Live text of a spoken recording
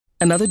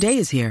Another day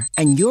is here,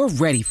 and you're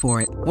ready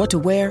for it. What to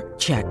wear?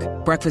 Check.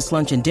 Breakfast,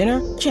 lunch, and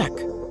dinner? Check.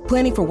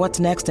 Planning for what's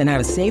next and how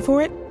to save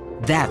for it?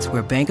 That's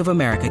where Bank of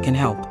America can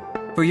help.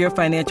 For your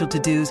financial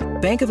to-dos,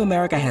 Bank of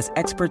America has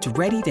experts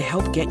ready to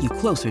help get you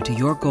closer to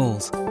your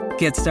goals.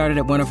 Get started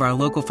at one of our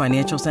local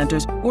financial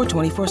centers or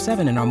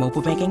 24/7 in our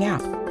mobile banking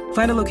app.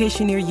 Find a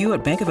location near you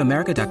at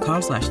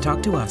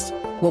bankofamerica.com/talktous.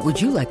 What would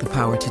you like the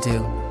power to do?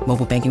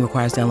 Mobile banking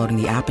requires downloading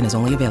the app and is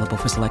only available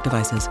for select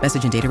devices.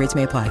 Message and data rates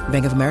may apply.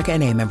 Bank of America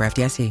N.A., member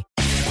FDIC.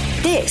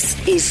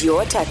 This is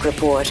your Tech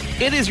Report.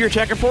 It is your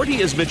Tech Report.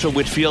 He is Mitchell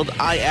Whitfield.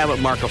 I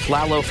am Marco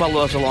Flallo.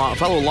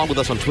 Follow along with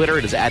us on Twitter.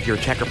 It is at Your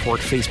Tech Report,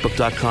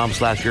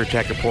 Facebook.com/Your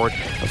Tech Report.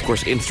 Of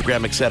course,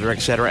 Instagram,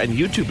 etc., and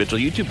YouTube, Mitchell,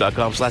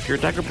 YouTube.com/Your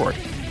Tech Report.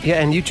 Yeah,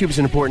 and YouTube's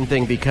an important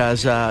thing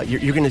because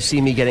you're going to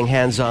see me getting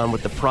hands-on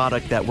with the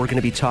product that we're going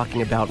to be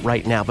talking about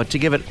right now. But to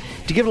give it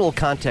a little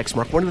context,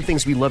 Mark, one of the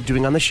things we love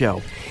doing on the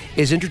show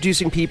is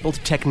introducing people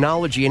to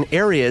technology in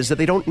areas that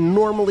they don't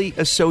normally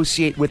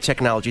associate with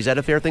technology. Is that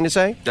a fair thing to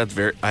say?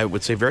 I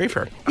would say very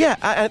fair. Yeah,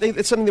 I think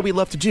it's something that we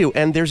love to do.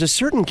 And there's a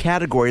certain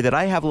category that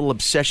I have a little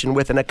obsession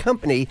with, and a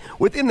company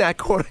within that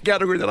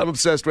category that I'm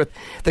obsessed with.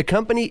 The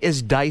company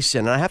is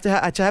Dyson. And I have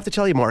to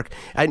tell you, Mark,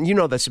 and you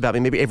know this about me,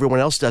 maybe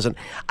everyone else doesn't,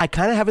 I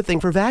kind of have a thing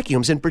for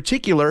vacuums, in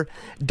particular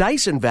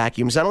Dyson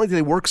vacuums. Not only do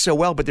they work so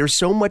well, but there's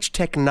so much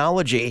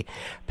technology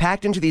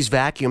packed into these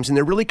vacuums, and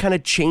they're really kind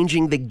of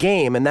changing the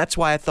game. And that's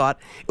why I thought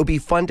it would be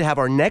fun to have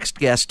our next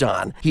guest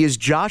on. He is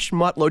Josh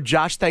Mutlow.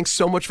 Josh, thanks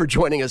so much for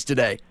joining us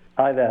today.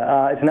 Hi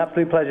there. It's an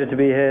absolute pleasure to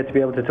be here to be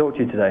able to talk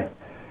to you today.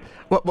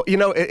 Well, you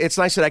know, it's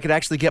nice that I could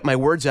actually get my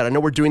words out. I know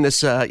we're doing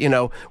this,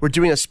 we're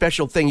doing a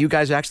special thing. You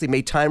guys actually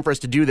made time for us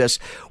to do this.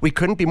 We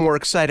couldn't be more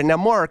excited. Now,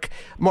 Mark,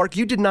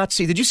 you did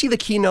you see the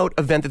keynote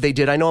event that they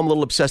did? I know I'm a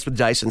little obsessed with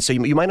Dyson, so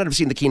you might not have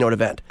seen the keynote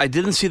event. I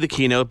didn't see the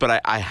keynote, but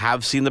I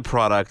have seen the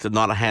product,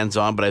 not a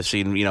hands-on, but I've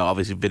seen,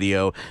 obviously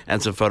video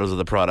and some photos of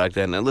the product.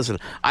 And listen,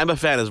 I'm a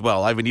fan as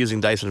well. I've been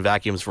using Dyson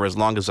vacuums for as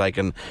long as I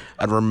can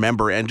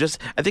remember. And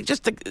I think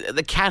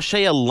the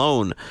cachet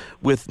alone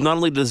with not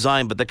only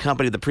design, but the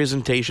company, the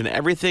presentation,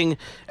 everything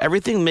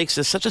makes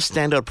this such a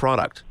standout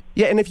product.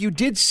 Yeah, and if you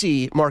did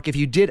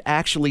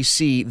actually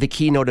see the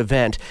keynote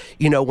event,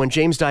 when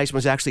James Dyson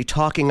was actually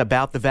talking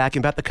about the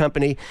vacuum, about the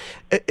company,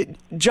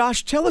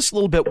 Josh, tell us a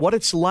little bit what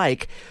it's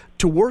like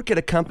to work at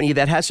a company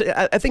that has,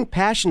 I think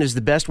passion is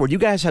the best word. You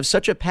guys have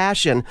such a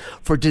passion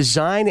for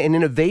design and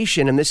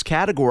innovation in this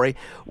category.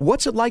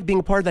 What's it like being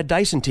a part of that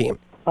Dyson team?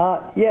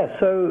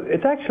 So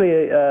it's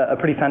actually a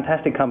pretty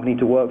fantastic company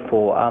to work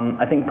for.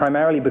 I think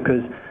primarily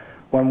because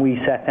when we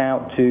set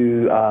out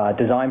to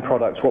design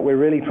products, what we're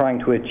really trying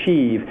to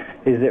achieve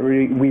is that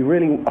we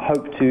really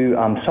hope to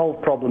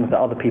solve problems that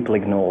other people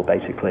ignore,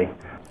 basically.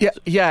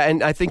 Yeah,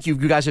 and I think you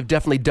guys have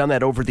definitely done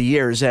that over the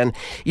years, and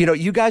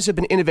you guys have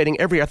been innovating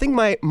every year. I think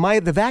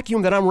the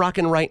vacuum that I'm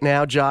rocking right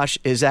now, Josh,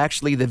 is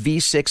actually the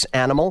V6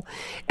 Animal,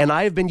 and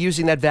I have been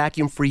using that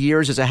vacuum for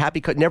years as a happy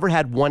never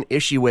had one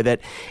issue with it,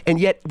 and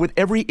yet with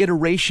every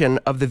iteration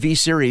of the V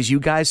series,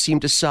 you guys seem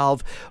to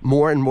solve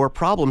more and more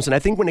problems. And I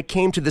think when it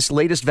came to this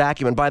latest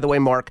vacuum, and by the way,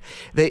 Mark,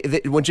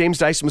 when James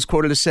Dyson was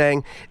quoted as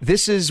saying,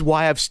 "This is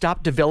why I've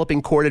stopped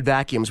developing corded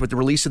vacuums with the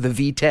release of the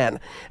V10."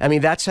 I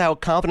mean, that's how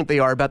confident they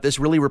are about this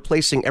really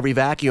replacing every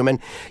vacuum. And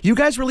you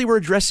guys really were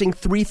addressing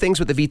three things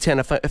with the V10.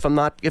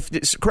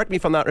 Correct me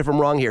if I'm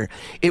wrong here.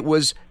 It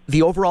was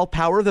the overall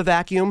power of the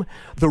vacuum,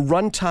 the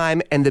runtime,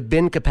 and the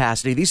bin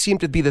capacity. These seem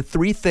to be the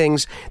three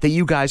things that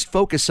you guys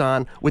focus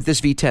on with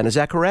this V10. Is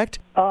that correct?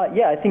 I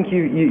think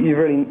you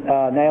really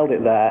nailed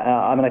it there.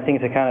 I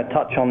think to kind of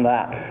touch on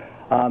that,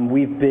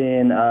 we've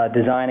been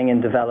designing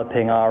and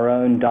developing our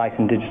own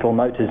Dyson digital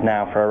motors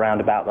now for around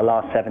about the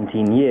last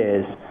 17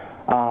 years.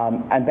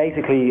 And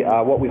basically,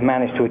 what we've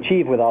managed to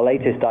achieve with our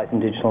latest Dyson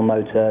digital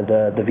motor,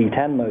 the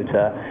V10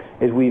 motor,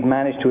 is we've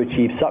managed to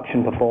achieve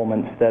suction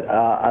performance that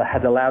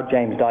has allowed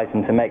James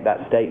Dyson to make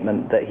that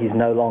statement that he's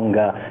no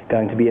longer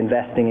going to be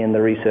investing in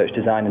the research,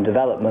 design, and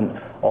development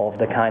of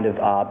the kind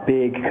of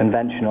big,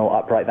 conventional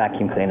upright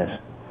vacuum cleaners.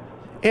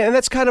 And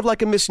that's kind of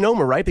like a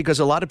misnomer, right? Because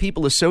a lot of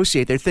people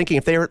associate, they're thinking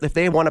if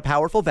they want a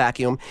powerful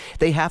vacuum,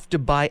 they have to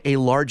buy a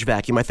large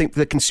vacuum. I think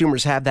the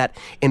consumers have that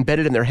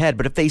embedded in their head.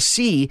 But if they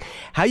see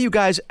how you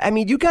guys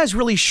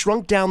really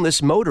shrunk down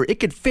this motor. It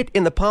could fit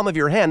in the palm of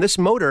your hand. This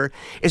motor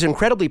is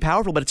incredibly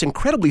powerful, but it's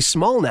incredibly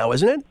small now,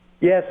 isn't it?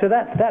 Yeah, so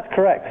that's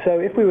correct. So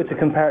if we were to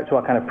compare it to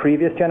our kind of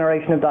previous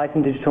generation of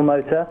Dyson digital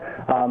motor,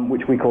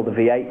 which we call the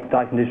V8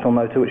 Dyson digital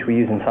motor, which we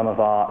use in some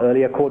of our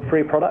earlier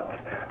cord-free products,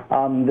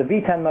 the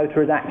V10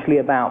 motor is actually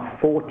about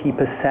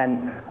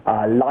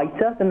 40%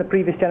 lighter than the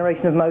previous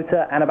generation of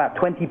motor and about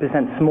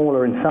 20%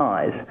 smaller in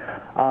size.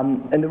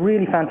 And the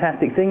really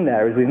fantastic thing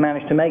there is we've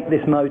managed to make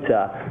this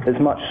motor that's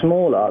much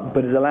smaller,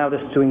 but has allowed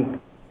us to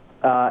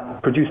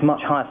produce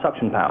much higher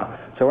suction power.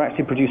 So we're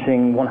actually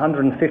producing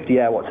 150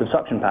 air watts of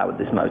suction power with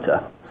this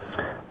motor.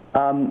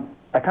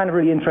 A kind of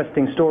really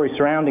interesting story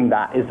surrounding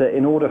that is that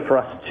in order for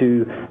us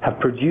to have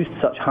produced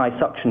such high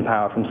suction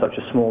power from such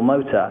a small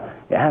motor,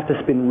 it has to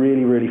spin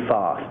really, really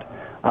fast.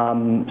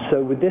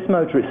 So with this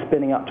motor, it's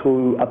spinning up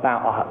to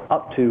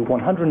up to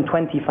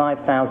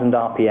 125,000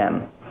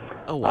 RPM.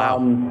 Oh, wow.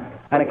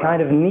 And a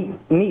kind of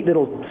neat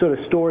little sort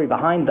of story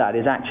behind that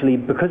is actually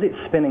because it's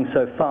spinning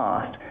so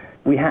fast,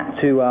 we had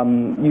to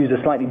use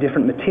a slightly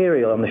different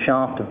material on the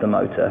shaft of the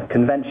motor.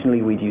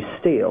 Conventionally, we'd use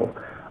steel.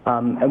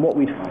 And what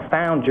we'd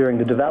found during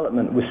the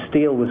development was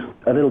steel was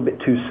a little bit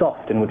too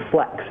soft and would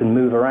flex and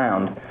move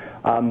around.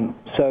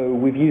 So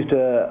we've used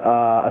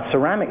a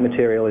ceramic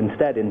material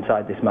instead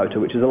inside this motor,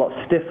 which is a lot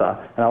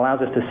stiffer and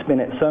allows us to spin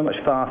it so much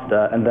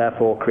faster and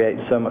therefore create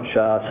so much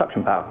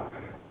suction power.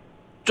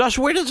 Josh,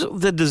 where does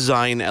the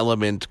design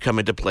element come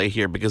into play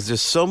here? Because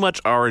there's so much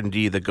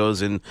R&D that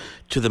goes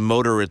into the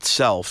motor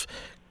itself.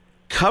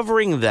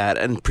 Covering that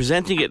and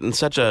presenting it in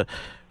such a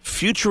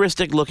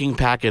futuristic-looking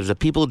package that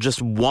people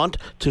just want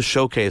to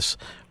showcase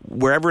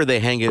wherever they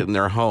hang it in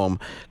their home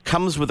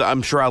comes with,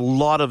 I'm sure, a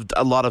lot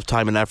of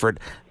time and effort,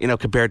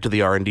 compared to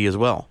the R&D as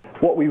well.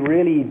 What we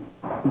really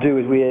do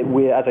is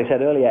we're, as I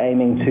said earlier,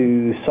 aiming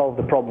to solve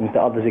the problems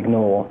that others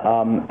ignore.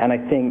 And I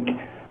think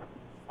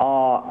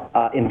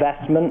our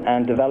investment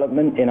and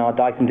development in our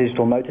Dyson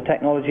digital motor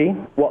technology,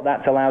 what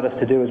that's allowed us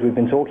to do, as we've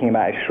been talking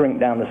about, is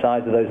shrink down the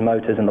size of those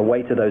motors and the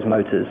weight of those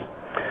motors.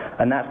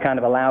 And that's kind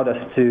of allowed us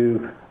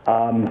to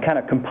kind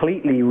of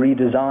completely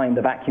redesign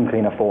the vacuum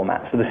cleaner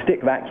format. So the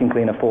stick vacuum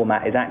cleaner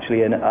format is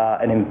actually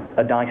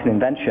a Dyson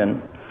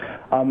invention.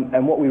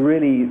 And what we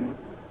really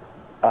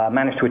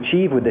managed to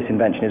achieve with this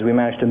invention is we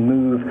managed to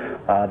move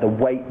the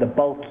weight, the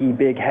bulky,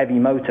 big, heavy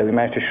motor. We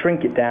managed to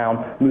shrink it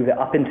down, move it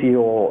up into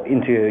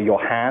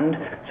your hand.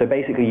 So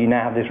basically, you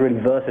now have this really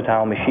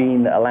versatile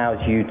machine that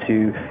allows you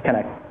to kind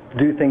of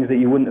do things that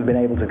you wouldn't have been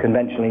able to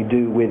conventionally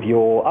do with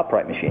your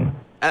upright machine.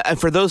 And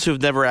for those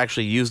who've never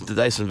actually used the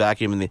Dyson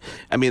vacuum,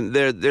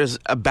 there's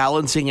a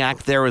balancing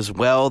act there as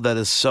well that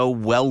is so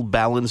well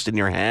balanced in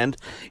your hand.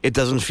 It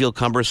doesn't feel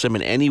cumbersome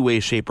in any way,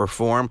 shape, or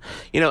form.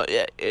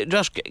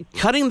 Josh,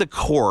 cutting the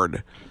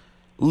cord,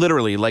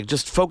 literally, like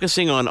just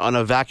focusing on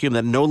a vacuum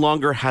that no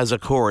longer has a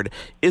cord,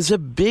 is a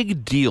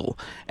big deal.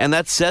 And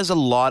that says a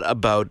lot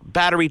about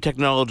battery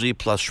technology,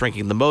 plus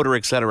shrinking the motor,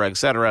 et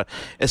cetera,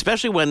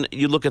 especially when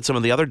you look at some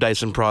of the other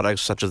Dyson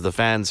products, such as the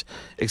fans,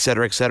 et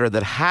cetera,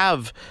 that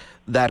have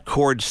that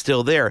cord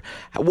still there.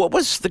 What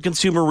was the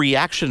consumer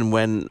reaction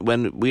when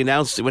he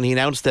announced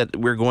that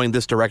we're going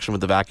this direction with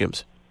the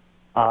vacuums?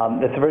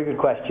 That's a very good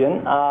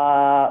question.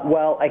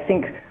 Well, I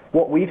think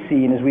what we've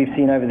seen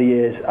over the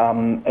years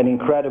an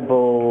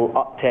incredible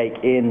uptake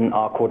in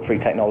our cord-free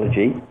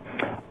technology.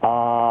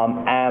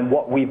 And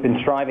what we've been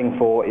striving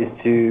for is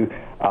to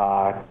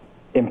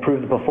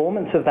improve the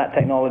performance of that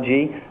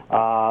technology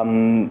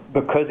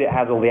because it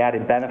has all the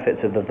added benefits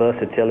of the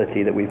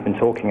versatility that we've been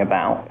talking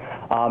about.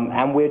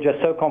 And we're just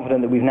so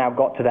confident that we've now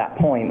got to that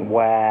point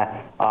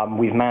where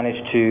we've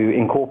managed to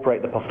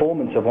incorporate the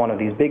performance of one of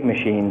these big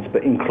machines,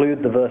 but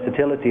include the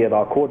versatility of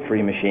our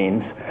cord-free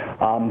machines.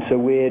 So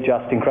we're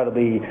just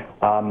incredibly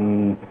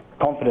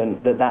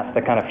confident that that's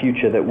the kind of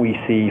future that we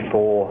see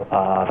for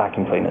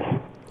vacuum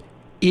cleaners.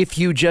 If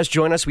you just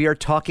join us, we are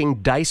talking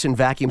Dyson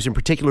vacuums, in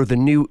particular the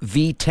new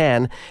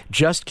V10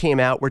 just came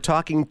out. We're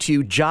talking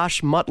to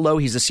Josh Mutlow.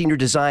 He's a senior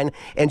design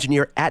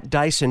engineer at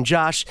Dyson.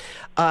 Josh,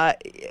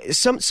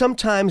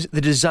 sometimes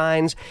the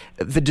design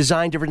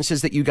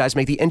differences that you guys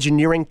make, the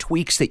engineering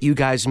tweaks that you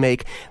guys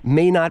make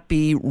may not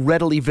be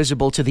readily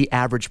visible to the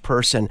average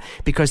person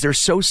because they're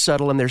so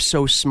subtle and they're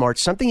so smart.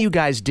 Something you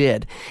guys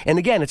did, and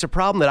again, it's a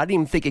problem that I didn't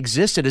even think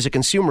existed as a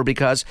consumer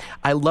because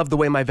I love the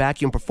way my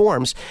vacuum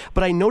performs,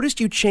 but I noticed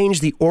you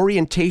changed the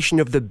orientation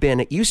of the bin.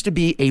 It used to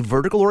be a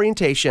vertical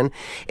orientation.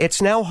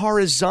 It's now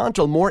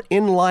horizontal, more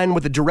in line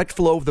with the direct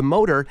flow of the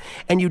motor.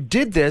 And you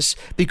did this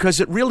because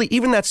it really,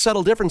 even that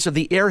subtle difference of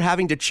the air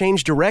having to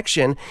change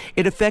direction,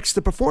 it affects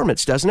the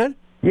performance, doesn't it?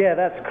 Yeah,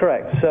 that's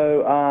correct.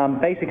 So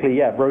basically,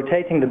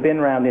 rotating the bin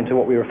round into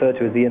what we refer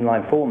to as the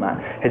inline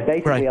format has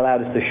basically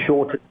allowed us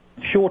to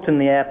shorten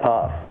the air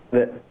path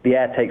that the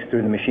air takes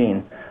through the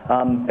machine.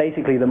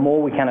 Basically, the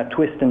more we kind of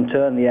twist and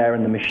turn the air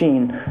in the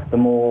machine, the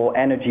more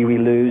energy we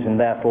lose, and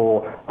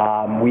therefore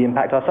we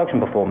impact our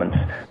suction performance.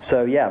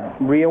 So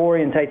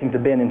reorientating the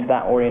bin into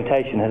that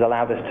orientation has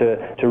allowed us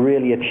to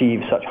really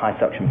achieve such high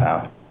suction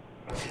power.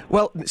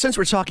 Well, since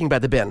we're talking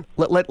about the bin,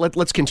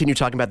 let's continue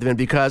talking about the bin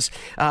because,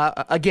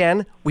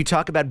 again, we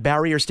talk about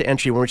barriers to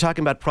entry. When we're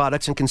talking about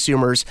products and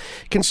consumers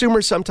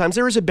sometimes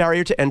there is a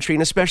barrier to entry,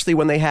 and especially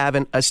when they have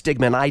a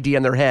stigma, an idea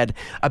in their head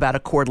about a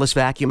cordless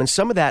vacuum. And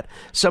some of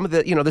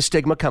the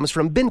stigma comes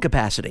from bin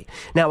capacity.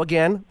 Now,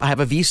 again, I have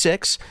a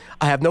V6.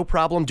 I have no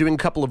problem doing a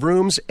couple of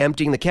rooms,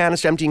 emptying the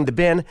canister, emptying the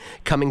bin,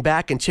 coming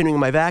back,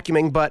 continuing my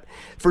vacuuming. But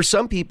for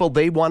some people,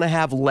 they want to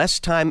have less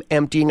time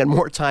emptying and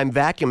more time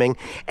vacuuming.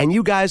 And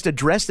you guys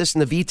address this in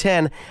the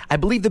V10. I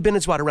believe the bin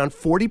is around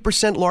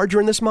 40%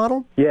 larger in this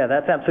model? Yeah,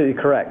 that's absolutely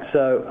correct.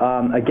 So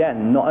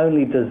again, not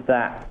only does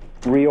that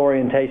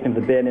reorientation of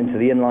the bin into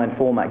the inline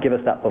format give us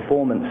that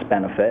performance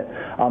benefit,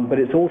 but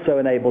it's also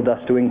enabled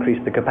us to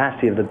increase the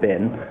capacity of the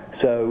bin.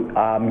 So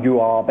you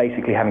are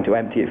basically having to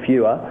empty it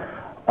fewer.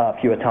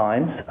 fewer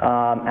times.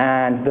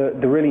 And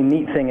the really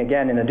neat thing,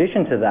 again, in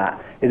addition to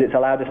that, is it's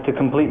allowed us to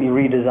completely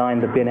redesign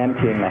the bin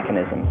emptying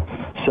mechanism.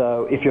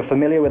 So if you're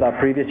familiar with our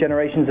previous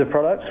generations of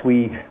products,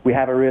 we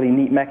have a really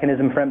neat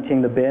mechanism for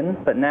emptying the bin,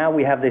 but now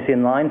we have this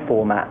inline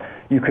format.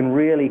 You can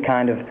really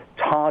kind of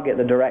target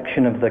the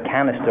direction of the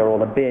canister or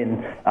the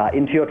bin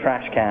into your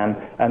trash can,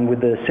 and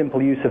with the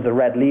simple use of the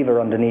red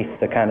lever underneath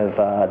the kind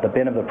of the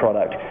bin of the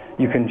product,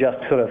 you can just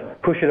sort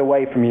of push it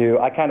away from you.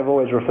 I kind of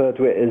always refer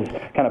to it as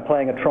kind of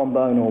playing a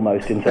trombone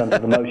almost in terms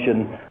of the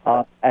motion,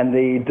 and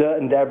the dirt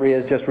and debris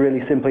is just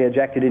really simply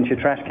ejected into your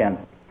trash can.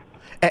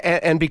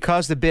 And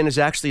because the bin is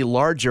actually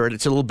larger,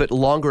 it's a little bit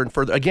longer and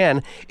further,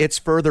 again, it's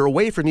further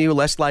away from you,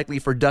 less likely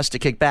for dust to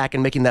kick back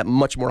and making that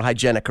much more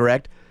hygienic,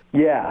 correct?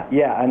 Yeah,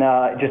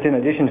 and just in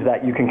addition to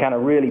that, you can kind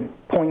of really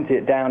point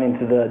it down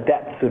into the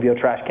depths of your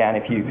trash can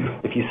if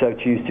you so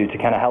choose to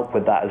kind of help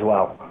with that as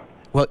well.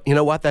 Well, you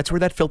know what? That's where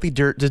that filthy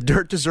dirt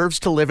deserves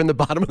to live, in the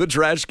bottom of the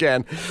trash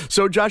can.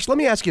 So, Josh, let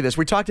me ask you this.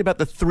 We talked about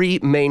the three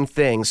main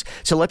things.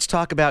 So let's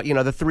talk about,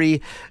 the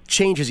three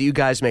changes that you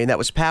guys made. That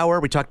was power.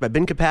 We talked about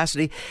bin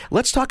capacity.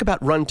 Let's talk about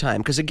runtime.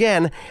 Because,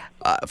 again,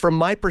 from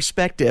my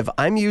perspective,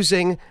 I'm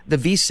using the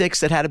V6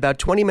 that had about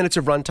 20 minutes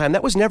of runtime.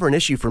 That was never an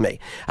issue for me.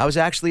 I was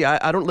actually,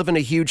 I don't live in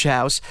a huge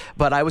house,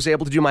 but I was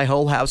able to do my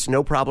whole house,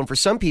 no problem. For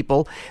some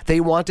people, they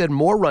wanted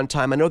more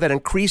runtime. I know that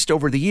increased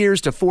over the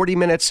years to 40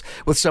 minutes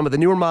with some of the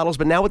newer models.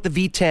 But now with the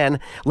V10,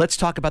 let's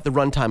talk about the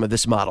runtime of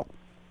this model.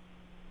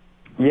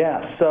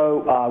 Yeah,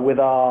 so with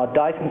our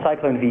Dyson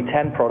Cyclone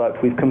V10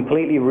 product, we've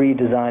completely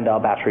redesigned our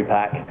battery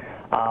pack.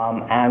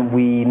 And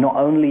we not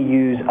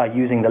only are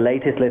using the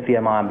latest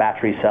lithium-ion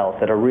battery cells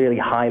that are really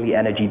highly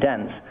energy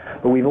dense,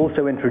 but we've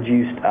also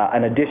introduced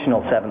an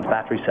additional 7th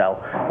battery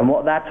cell. And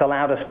what that's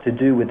allowed us to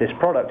do with this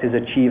product is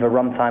achieve a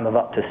runtime of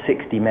up to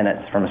 60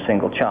 minutes from a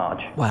single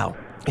charge. Wow.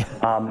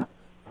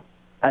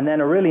 And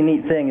then a really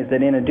neat thing is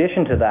that in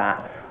addition to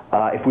that,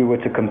 if we were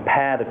to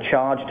compare the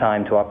charge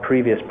time to our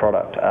previous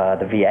product,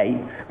 the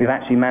V8, we've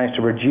actually managed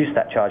to reduce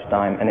that charge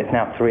time, and it's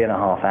now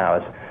 3.5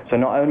 hours. So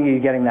not only are you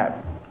getting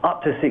that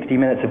up to 60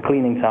 minutes of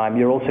cleaning time,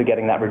 you're also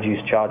getting that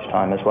reduced charge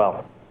time as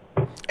well.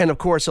 And, of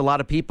course, a lot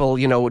of people,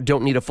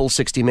 don't need a full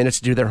 60 minutes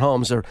to do their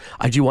homes, or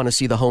I do want to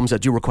see the homes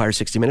that do require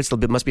 60 minutes.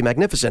 It must be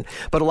magnificent.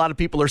 But a lot of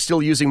people are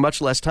still using much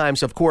less time.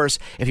 So, of course,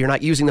 if you're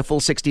not using the full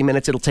 60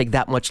 minutes, it'll take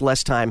that much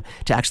less time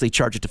to actually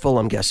charge it to full,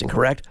 I'm guessing,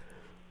 correct?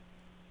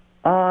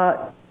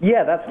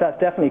 Yeah, that's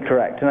definitely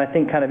correct. And I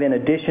think kind of in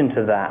addition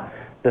to that,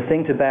 the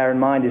thing to bear in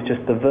mind is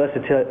just the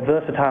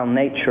versatile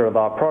nature of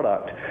our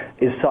product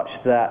is such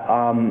that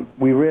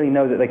we really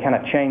know that they kind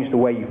of change the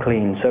way you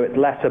clean. So it's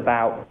less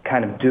about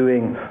kind of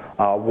doing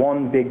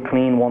one big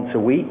clean once a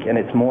week, and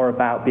it's more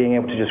about being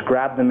able to just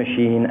grab the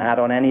machine, add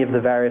on any of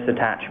the various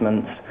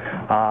attachments,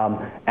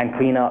 and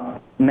clean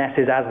up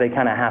messes as they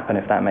kind of happen,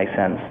 if that makes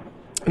sense.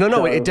 No,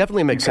 so it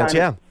definitely makes sense,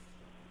 yeah.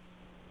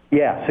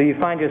 Yeah, so you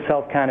find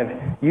yourself kind of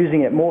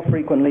using it more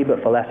frequently,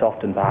 but for less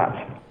often, perhaps.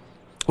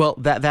 Well,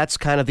 that's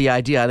kind of the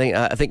idea.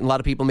 I think a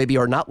lot of people maybe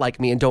are not like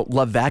me and don't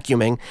love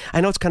vacuuming.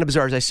 I know it's kind of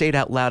bizarre. As I say it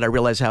out loud, I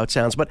realize how it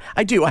sounds, but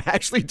I do. I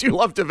actually do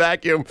love to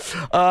vacuum.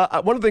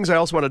 One of the things I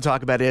also want to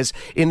talk about is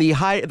in the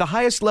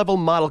highest level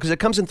model, because it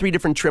comes in 3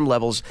 different trim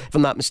levels, if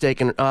I'm not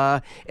mistaken,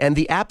 and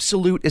the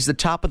Absolute is the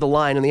top of the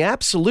line. And the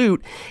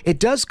Absolute, it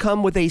does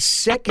come with a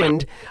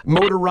second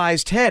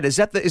motorized head. Is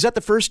that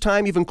the first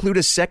time you've included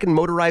a second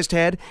motorized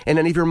head in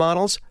any of your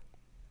models?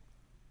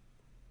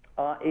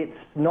 It's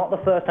not the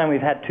first time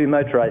we've had 2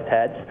 motorized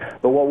heads,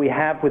 but what we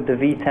have with the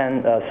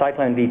V10,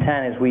 Cyclone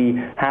V10 is we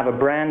have a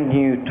brand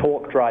new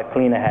torque drive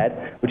cleaner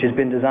head, which has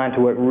been designed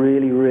to work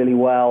really, really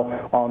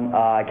well on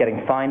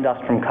getting fine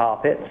dust from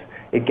carpets.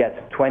 It gets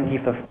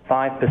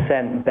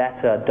 25%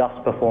 better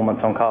dust performance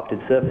on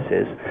carpeted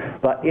surfaces.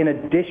 But in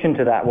addition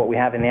to that, what we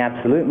have in the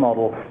Absolute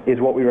model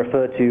is what we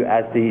refer to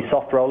as the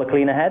soft roller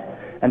cleaner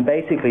head. And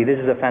basically, this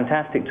is a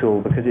fantastic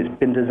tool because it's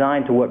been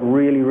designed to work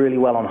really, really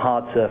well on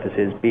hard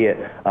surfaces, be it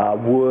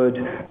wood,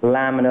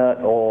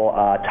 laminate, or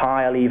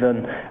tile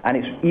even. And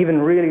it's even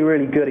really,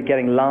 really good at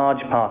getting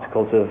large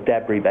particles of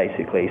debris,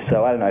 basically.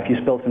 So, I don't know, if you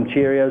spill some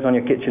Cheerios on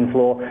your kitchen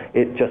floor,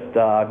 it just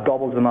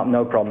gobbles them up,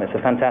 no problem. It's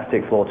a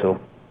fantastic floor tool.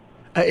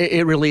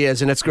 It really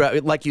is, and it's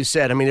great. Like you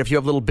said, I mean, if you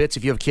have little bits,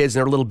 if you have kids and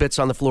there are little bits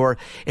on the floor,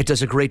 it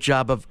does a great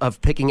job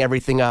of picking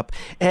everything up.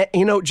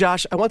 And,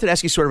 Josh, I wanted to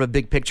ask you sort of a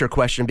big picture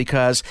question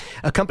because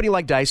a company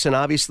like Dyson,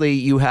 obviously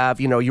you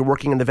have, you're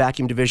working in the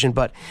vacuum division,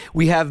 but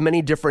we have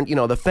many different,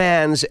 the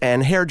fans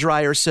and hair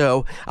dryers.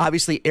 So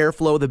obviously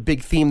airflow, the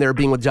big theme there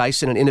being with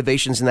Dyson and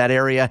innovations in that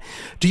area.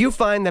 Do you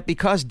find that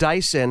because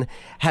Dyson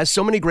has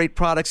so many great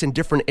products in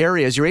different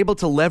areas, you're able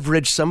to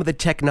leverage some of the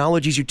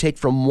technologies you take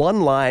from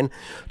one line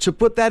to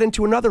put that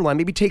into another line?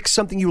 Maybe take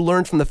something you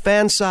learned from the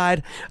fan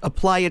side,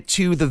 apply it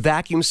to the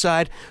vacuum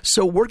side.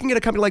 So working at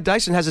a company like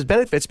Dyson has its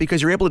benefits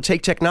because you're able to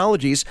take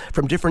technologies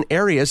from different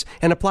areas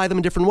and apply them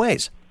in different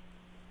ways.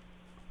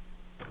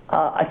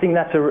 I think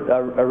that's a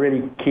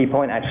really key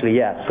point, actually,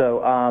 yeah.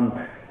 So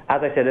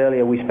as I said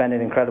earlier, we spend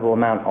an incredible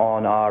amount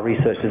on our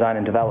research, design,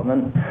 and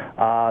development.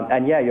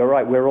 And yeah, you're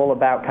right. We're all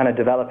about kind of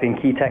developing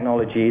key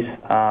technologies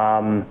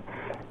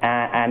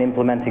and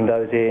implementing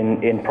those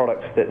in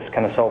products that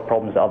kind of solve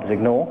problems that others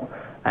ignore.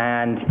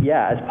 And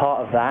yeah, as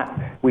part of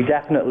that, we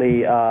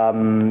definitely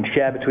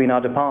share between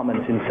our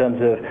departments in terms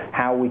of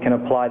how we can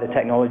apply the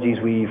technologies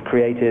we've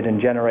created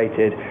and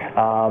generated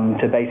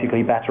to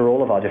basically better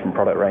all of our different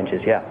product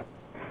ranges, yeah.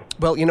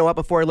 Well, you know what,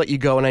 before I let you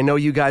go, and I know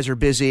you guys are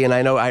busy, and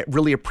I know I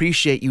really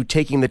appreciate you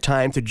taking the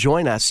time to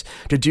join us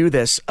to do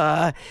this.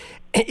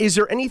 Is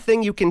there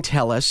anything you can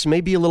tell us,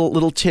 maybe a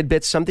little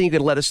tidbit, something you could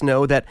let us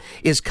know that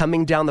is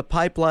coming down the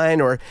pipeline?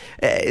 Or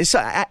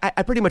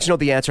I pretty much know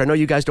the answer. I know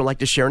you guys don't like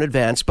to share in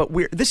advance, but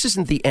this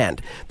isn't the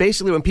end.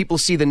 Basically, when people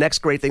see the next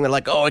great thing, they're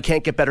like, oh, it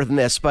can't get better than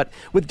this. But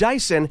with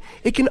Dyson,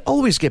 it can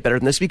always get better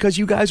than this because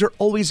you guys are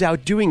always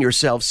outdoing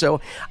yourselves.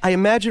 So I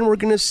imagine we're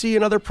going to see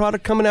another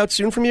product coming out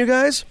soon from you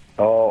guys?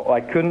 Oh, I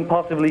couldn't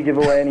possibly give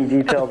away any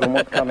details on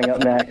what's coming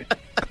up next.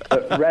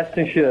 But rest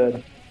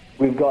assured,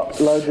 we've got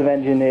loads of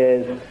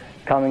engineers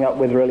coming up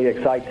with really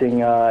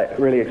exciting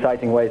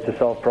ways to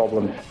solve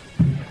problems.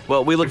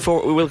 Well, we look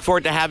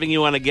forward to having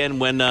you on again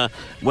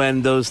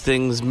when those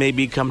things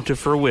maybe come to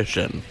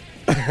fruition.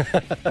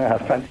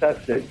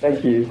 Fantastic.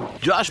 Thank you.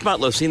 Josh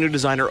Mutlow, Senior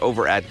Designer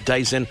over at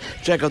Dyson.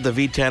 Check out the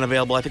V10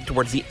 available, I think,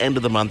 towards the end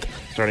of the month.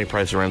 Starting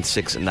price around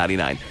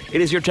 $6.99.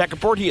 It is your Tech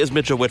Report. He is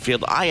Mitchell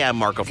Whitfield. I am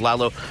Marco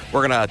Flallo.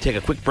 We're going to take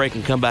a quick break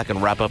and come back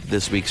and wrap up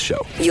this week's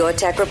show. Your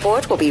Tech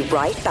Report will be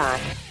right back.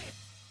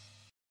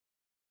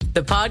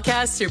 The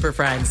Podcast Super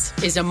Friends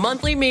is a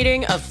monthly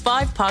meeting of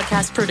 5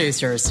 podcast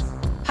producers.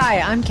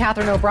 Hi, I'm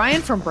Catherine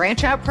O'Brien from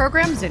Branch Out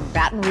Programs in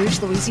Baton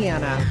Rouge,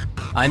 Louisiana.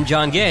 I'm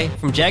John Gay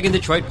from Jag and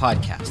Detroit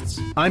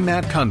Podcasts. I'm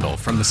Matt Kundle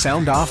from the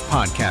Sound Off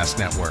Podcast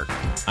Network.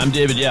 I'm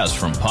David Yaz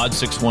from Pod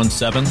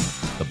 617,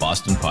 the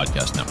Boston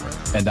Podcast Network.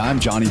 And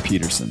I'm Johnny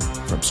Peterson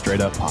from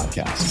Straight Up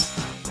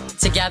Podcasts.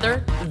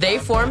 Together, they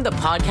form the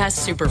Podcast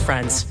Super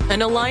Friends,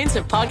 an alliance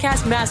of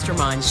podcast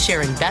masterminds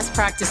sharing best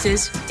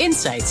practices,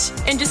 insights,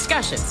 and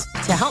discussions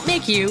to help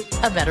make you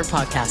a better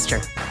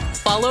podcaster.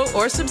 Follow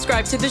or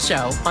subscribe to the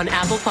show on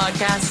Apple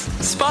Podcasts,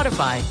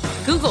 Spotify,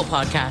 Google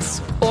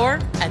Podcasts, or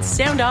at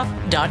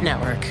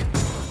soundoff.network.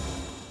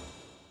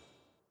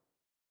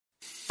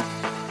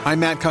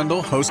 I'm Matt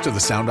Kundle, host of the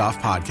Sound Off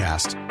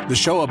Podcast, the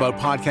show about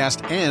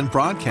podcast and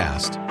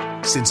broadcast.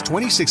 Since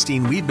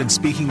 2016, we've been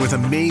speaking with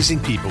amazing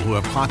people who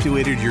have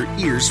populated your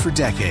ears for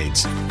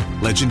decades.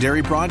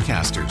 Legendary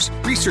broadcasters,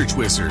 research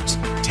wizards,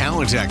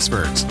 talent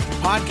experts,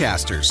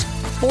 podcasters,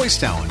 voice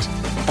talent.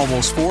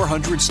 Almost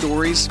 400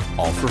 stories,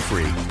 all for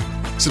free.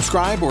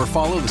 Subscribe or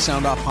follow the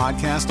Sound Off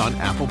Podcast on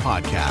Apple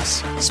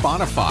Podcasts,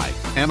 Spotify,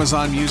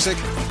 Amazon Music,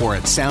 or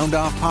at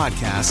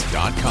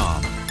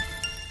soundoffpodcast.com.